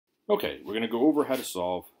Okay, we're going to go over how to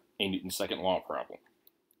solve a Newton's second law problem.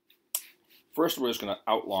 First, we're just going to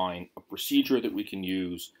outline a procedure that we can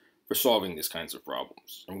use for solving these kinds of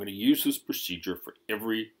problems. I'm going to use this procedure for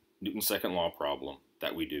every Newton's second law problem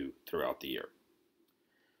that we do throughout the year.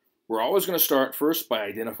 We're always going to start first by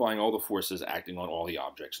identifying all the forces acting on all the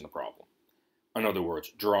objects in the problem. In other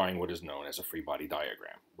words, drawing what is known as a free body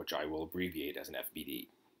diagram, which I will abbreviate as an FBD.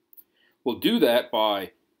 We'll do that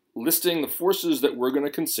by listing the forces that we're going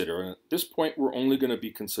to consider, and at this point we're only going to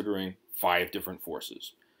be considering 5 different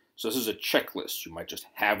forces. So this is a checklist you might just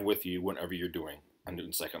have with you whenever you're doing a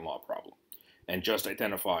Newton's second law problem. And just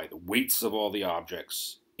identify the weights of all the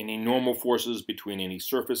objects, any normal forces between any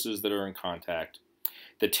surfaces that are in contact,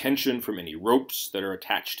 the tension from any ropes that are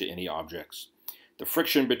attached to any objects, the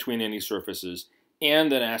friction between any surfaces,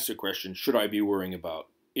 and then ask the question, should I be worrying about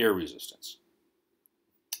air resistance?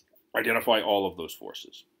 Identify all of those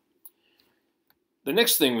forces. The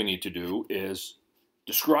next thing we need to do is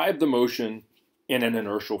describe the motion in an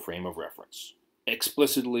inertial frame of reference.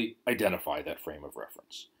 Explicitly identify that frame of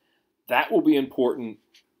reference. That will be important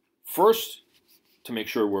first to make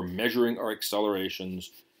sure we're measuring our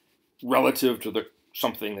accelerations relative to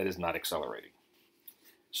something that is not accelerating,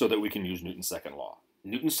 so that we can use Newton's second law.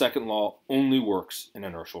 Newton's second law only works in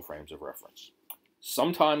inertial frames of reference.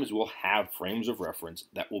 Sometimes we'll have frames of reference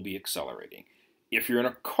that will be accelerating. If you're in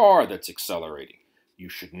a car that's accelerating, you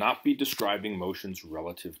should not be describing motions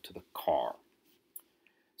relative to the car.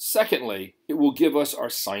 Secondly, it will give us our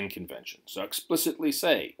sign convention. So explicitly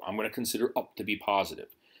say, I'm going to consider up to be positive,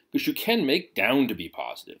 because you can make down to be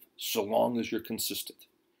positive, so long as you're consistent.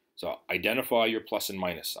 So identify your plus and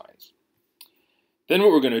minus signs. Then what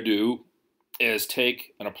we're going to do is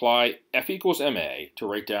take and apply F equals ma to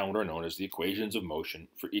write down what are known as the equations of motion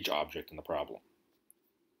for each object in the problem.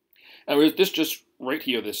 And this just right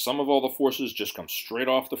here, the sum of all the forces just comes straight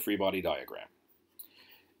off the free body diagram.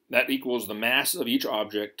 That equals the mass of each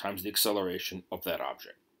object times the acceleration of that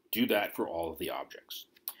object. Do that for all of the objects.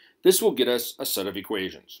 This will get us a set of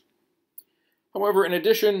equations. However, in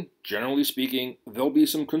addition, generally speaking, there'll be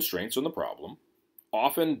some constraints on the problem,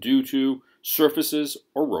 often due to surfaces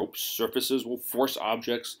or ropes. Surfaces will force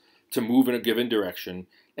objects to move in a given direction,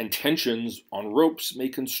 and tensions on ropes may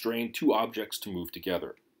constrain 2 objects to move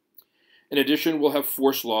together. In addition, we'll have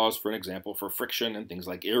force laws, for an example, for friction and things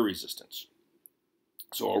like air resistance.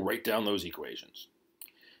 So I'll write down those equations.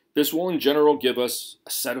 This will in general give us a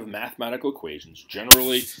set of mathematical equations,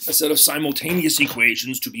 generally a set of simultaneous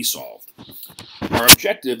equations to be solved. Our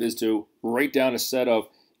objective is to write down a set of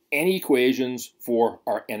n equations for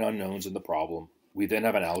our n unknowns in the problem. We then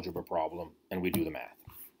have an algebra problem, and we do the math.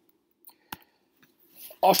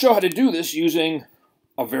 I'll show how to do this using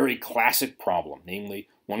a very classic problem, namely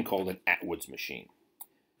one called an Atwood's machine.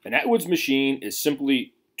 An Atwood's machine is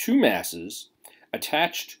simply 2 masses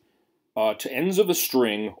attached to ends of a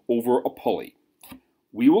string over a pulley.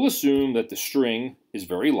 We will assume that the string is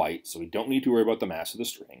very light, so we don't need to worry about the mass of the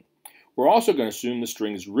string. We're also going to assume the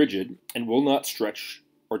string is rigid and will not stretch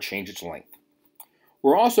or change its length.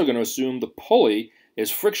 We're also going to assume the pulley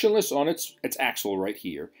is frictionless on its axle right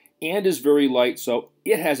here and is very light, so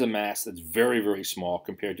it has a mass that's very, very small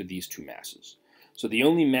compared to these 2 masses. So the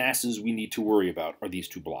only masses we need to worry about are these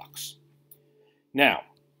 2 blocks. Now,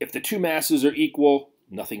 if the 2 masses are equal,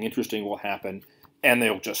 nothing interesting will happen, and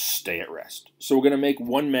they'll just stay at rest. So we're going to make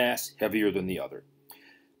one mass heavier than the other.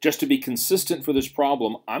 Just to be consistent for this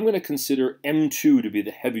problem, I'm going to consider M2 to be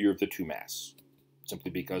the heavier of the 2 masses,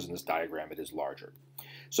 simply because in this diagram it is larger.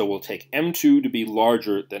 So we'll take M2 to be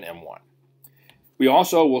larger than M1. We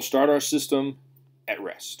also will start our system at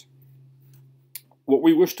rest. What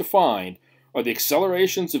we wish to find are the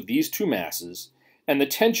accelerations of these 2 masses and the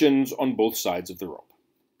tensions on both sides of the rope.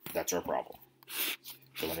 That's our problem.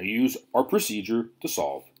 So we're going to use our procedure to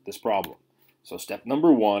solve this problem. So step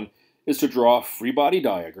number 1 is to draw a free body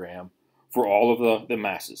diagram for all of the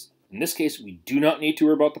masses. In this case, we do not need to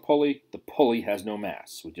worry about the pulley. The pulley has no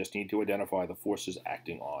mass. We just need to identify the forces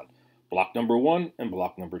acting on block number 1 and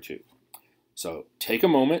block number 2. So take a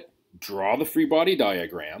moment, draw the free body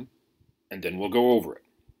diagram, and then we'll go over it.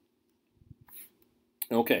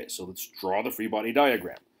 Okay, so let's draw the free body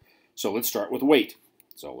diagram. So let's start with weight.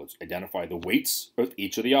 So let's identify the weights of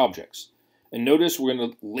each of the objects. And notice we're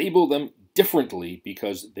going to label them differently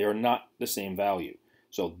because they're not the same value.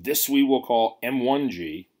 So this we will call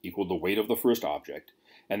M1g equal the weight of the first object,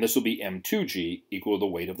 and this will be M2g equal the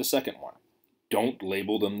weight of the second one. Don't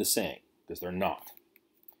label them the same because they're not.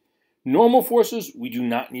 Normal forces we do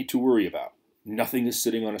not need to worry about. Nothing is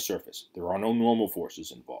sitting on a surface. There are no normal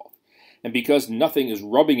forces involved. And because nothing is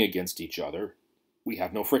rubbing against each other, we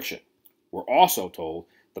have no friction. We're also told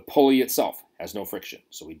The pulley itself has no friction,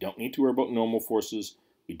 so we don't need to worry about normal forces.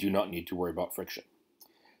 We do not need to worry about friction.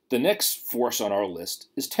 The next force on our list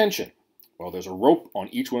is tension. Well, there's a rope on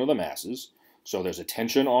each one of the masses, so there's a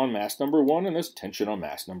tension on mass number 1 and there's tension on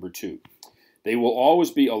mass number 2. They will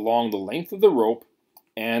always be along the length of the rope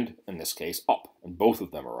and, in this case, up, and both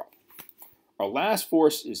of them are up. Our last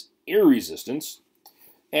force is air resistance,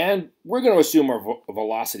 and we're going to assume our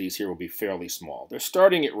velocities here will be fairly small. They're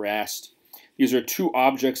starting at rest. These are two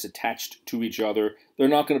objects attached to each other. They're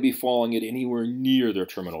not going to be falling at anywhere near their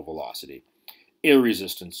terminal velocity. Air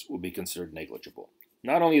resistance will be considered negligible.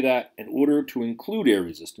 Not only that, in order to include air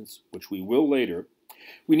resistance, which we will later,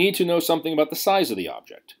 we need to know something about the size of the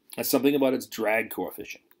object and something about its drag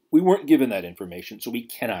coefficient. We weren't given that information, so we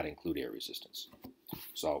cannot include air resistance.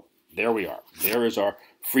 So there we are. There is our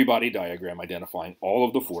free body diagram identifying all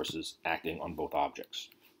of the forces acting on both objects.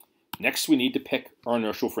 Next, we need to pick our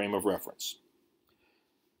inertial frame of reference.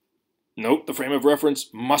 Note the frame of reference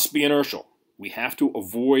must be inertial. We have to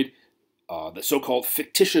avoid the so-called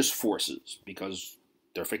fictitious forces because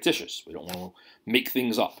they're fictitious. We don't want to make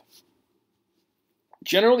things up.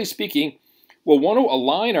 Generally speaking, we'll want to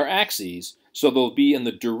align our axes so they'll be in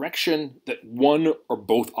the direction that one or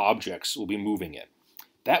both objects will be moving in.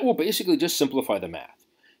 That will basically just simplify the math.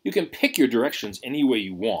 You can pick your directions any way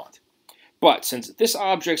you want. But since this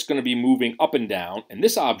object's going to be moving up and down, and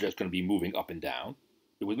this object's going to be moving up and down,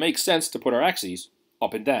 it would make sense to put our axes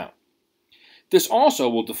up and down. This also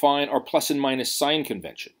will define our plus and minus sign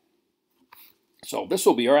convention. So this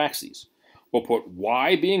will be our axes. We'll put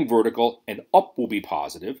y being vertical and up will be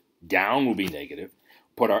positive, down will be negative.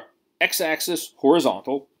 Put our x-axis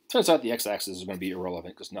horizontal. Turns out the x-axis is going to be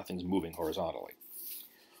irrelevant because nothing's moving horizontally.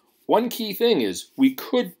 One key thing is we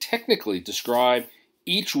could technically describe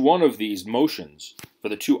each one of these motions for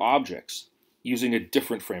the two objects using a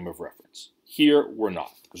different frame of reference. Here we're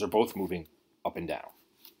not because they're both moving up and down.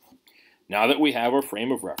 Now that we have our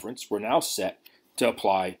frame of reference, we're now set to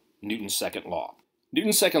apply Newton's second law.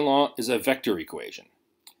 Newton's second law is a vector equation.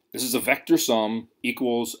 This is a vector sum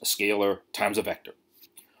equals a scalar times a vector.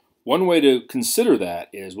 One way to consider that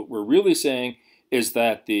is what we're really saying is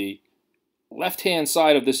that the left-hand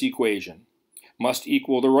side of this equation must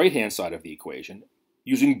equal the right-hand side of the equation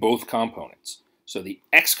using both components. So the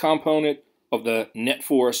x component of the net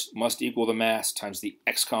force must equal the mass times the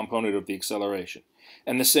x component of the acceleration.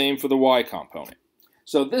 And the same for the y component.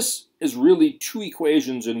 So this is really two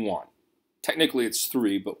equations in one. Technically it's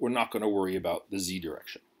three, but we're not going to worry about the z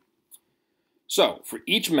direction. So for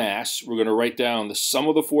each mass, we're going to write down the sum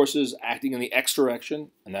of the forces acting in the x direction,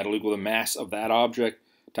 and that'll equal the mass of that object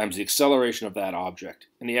times the acceleration of that object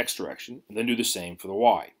in the x direction, and then do the same for the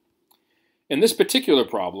y. In this particular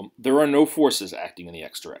problem, there are no forces acting in the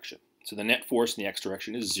x direction. So the net force in the x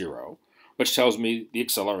direction is 0, which tells me the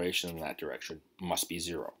acceleration in that direction must be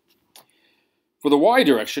 0. For the y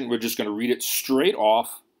direction, we're just going to read it straight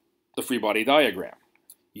off the free body diagram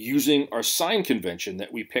using our sign convention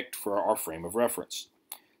that we picked for our frame of reference.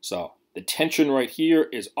 So the tension right here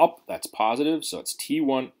is up, that's positive, so it's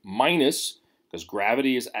T1 minus, because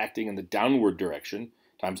gravity is acting in the downward direction,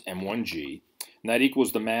 times m1g, and that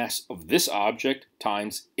equals the mass of this object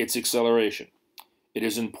times its acceleration. It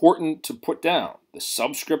is important to put down the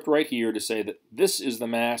subscript right here to say that this is the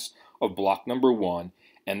mass of block number 1,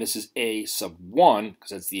 and this is a sub 1,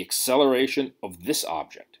 because it's the acceleration of this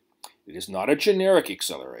object. It is not a generic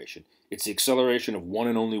acceleration. It's the acceleration of one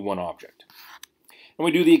and only one object. And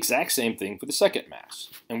we do the exact same thing for the second mass,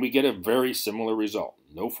 and we get a very similar result.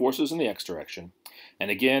 No forces in the x direction, and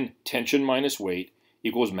again, tension minus weight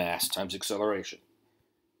equals mass times acceleration.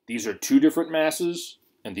 These are two different masses,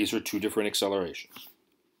 and these are two different accelerations.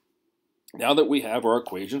 Now that we have our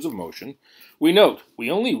equations of motion, we note we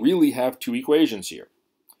only really have two equations here.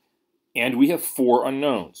 And we have four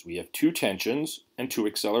unknowns. We have two tensions and two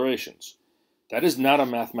accelerations. That is not a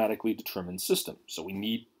mathematically determined system, so we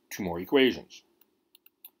need two more equations.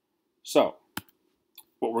 So,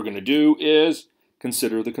 what we're going to do is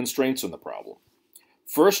consider the constraints on the problem.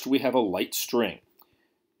 First, we have a light string.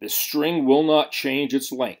 This string will not change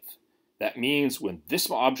its length. That means when this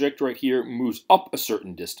object right here moves up a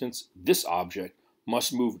certain distance, this object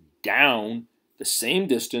must move down the same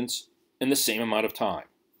distance in the same amount of time.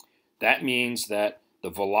 That means that the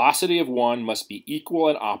velocity of one must be equal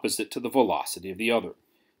and opposite to the velocity of the other.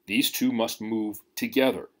 These two must move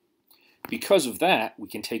together. Because of that, we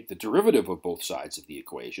can take the derivative of both sides of the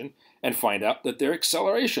equation and find out that their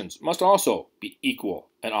accelerations must also be equal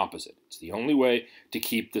and opposite. It's the only way to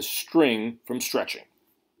keep the string from stretching.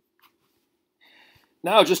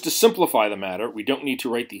 Now, just to simplify the matter, we don't need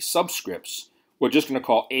to write these subscripts. we're just going to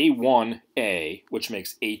call A1 A, which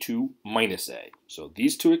makes A2 minus A. So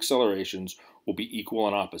these two accelerations will be equal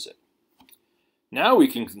and opposite. Now we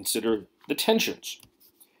can consider the tensions.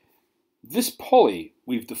 This pulley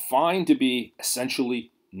we've defined to be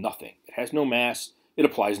essentially nothing. It has no mass, it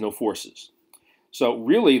applies no forces. So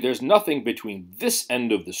really there's nothing between this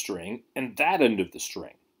end of the string and that end of the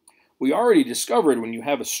string. We already discovered when you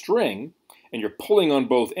have a string and you're pulling on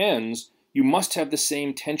both ends, you must have the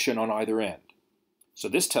same tension on either end. So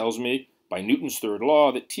this tells me, by Newton's third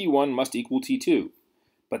law, that T1 must equal T2.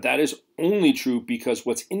 But that is only true because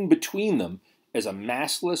what's in between them is a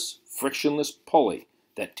massless, frictionless pulley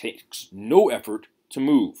that takes no effort to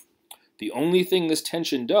move. The only thing this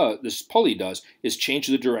pulley does, is change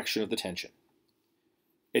the direction of the tension.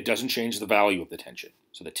 It doesn't change the value of the tension.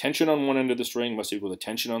 So the tension on one end of the string must equal the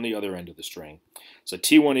tension on the other end of the string. So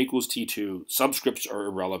T1 equals T2. Subscripts are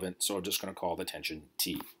irrelevant, so I'm just going to call the tension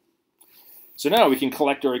T. So now we can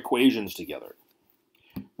collect our equations together.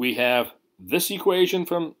 We have this equation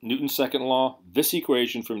from Newton's second law, this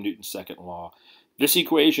equation from Newton's second law. This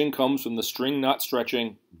equation comes from the string not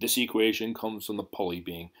stretching. This equation comes from the pulley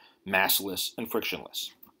being massless and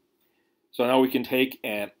frictionless. So now we can take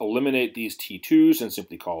and eliminate these T2s and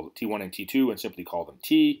simply call T1 and T2 and simply call them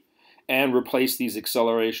T, and replace these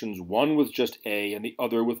accelerations, one with just A and the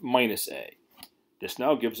other with minus A. This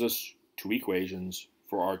now gives us two equations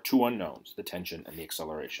for our two unknowns, the tension and the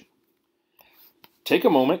acceleration. Take a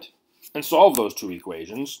moment and solve those two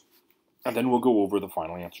equations, and then we'll go over the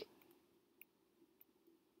final answer.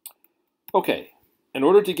 Okay, in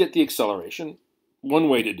order to get the acceleration, one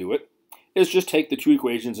way to do it is just take the two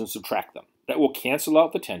equations and subtract them. That will cancel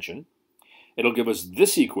out the tension. It'll give us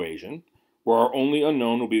this equation, where our only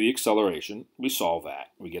unknown will be the acceleration. We solve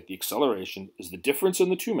that. We get the acceleration is the difference in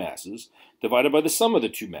the two masses divided by the sum of the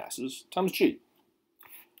two masses times g.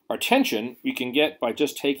 Our tension we can get by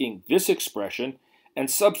just taking this expression and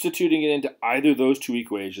substituting it into either of those two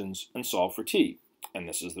equations and solve for t. And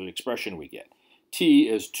this is the expression we get. T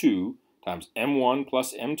is 2 times m1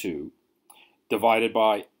 plus m2 divided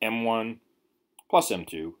by m1 plus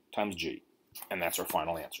m2 times g. And that's our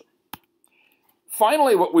final answer.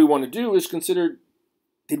 Finally, what we want to do is consider,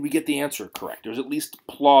 did we get the answer correct? Or is it at least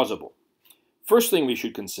plausible? First thing we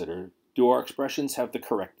should consider, do our expressions have the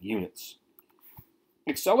correct units?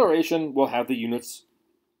 Acceleration will have the units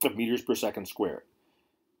of meters per second squared.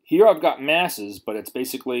 Here I've got masses, but it's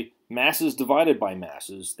basically masses divided by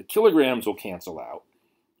masses. The kilograms will cancel out.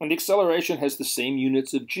 And the acceleration has the same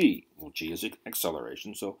units of g. Well, g is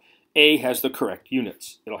acceleration, so A has the correct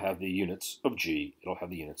units. It'll have the units of g. It'll have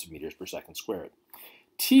the units of meters per second squared.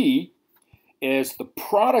 T is the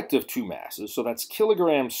product of two masses, so that's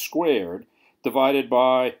kilograms squared divided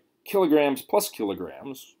by kilograms plus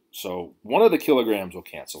kilograms. So one of the kilograms will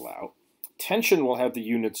cancel out. Tension will have the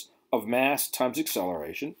units of mass times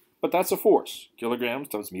acceleration, but that's a force. Kilograms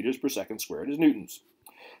times meters per second squared is newtons.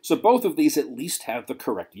 So both of these at least have the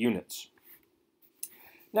correct units.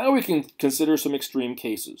 Now we can consider some extreme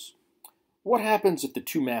cases. What happens if the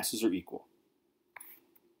two masses are equal?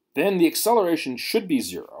 Then the acceleration should be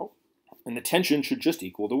 0, and the tension should just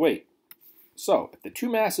equal the weight. So if the two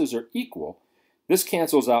masses are equal, this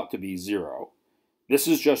cancels out to be 0. This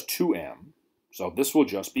is just 2m, so this will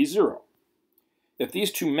just be 0. If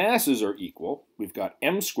these two masses are equal, we've got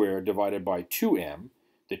m squared divided by 2m.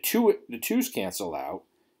 The 2's cancel out,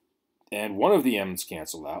 and one of the m's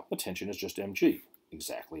cancel out. The tension is just mg,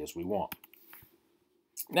 exactly as we want.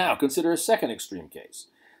 Now consider a second extreme case.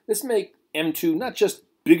 This makes m2 not just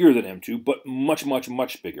bigger than m2, but much, much,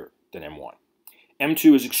 much bigger than m1.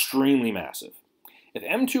 m2 is extremely massive. If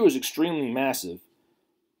m2 is extremely massive,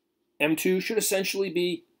 m2 should essentially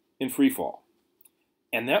be in free fall.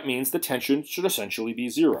 And that means the tension should essentially be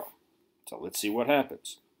 0. So let's see what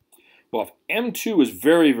happens. Well, if m2 is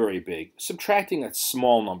very, very big, subtracting a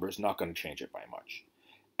small number is not going to change it by much.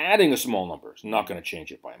 Adding a small number is not going to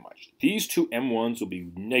change it by much. These two m1s will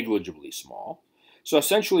be negligibly small. So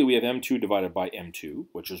essentially we have m2 divided by m2,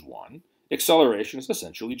 which is 1. Acceleration is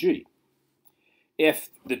essentially g. If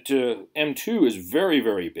the m2 is very,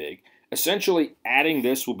 very big, essentially adding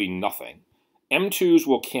this will be nothing. m2s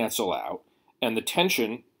will cancel out, and the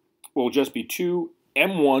tension will just be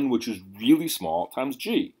 2m1, which is really small, times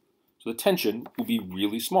g. So the tension will be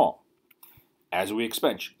really small. As we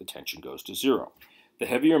expect, the tension goes to 0. The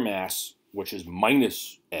heavier mass, which is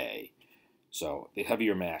minus a, so the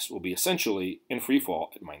heavier mass will be essentially in free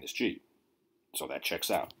fall at minus g. So that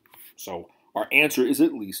checks out. So our answer is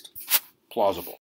at least plausible.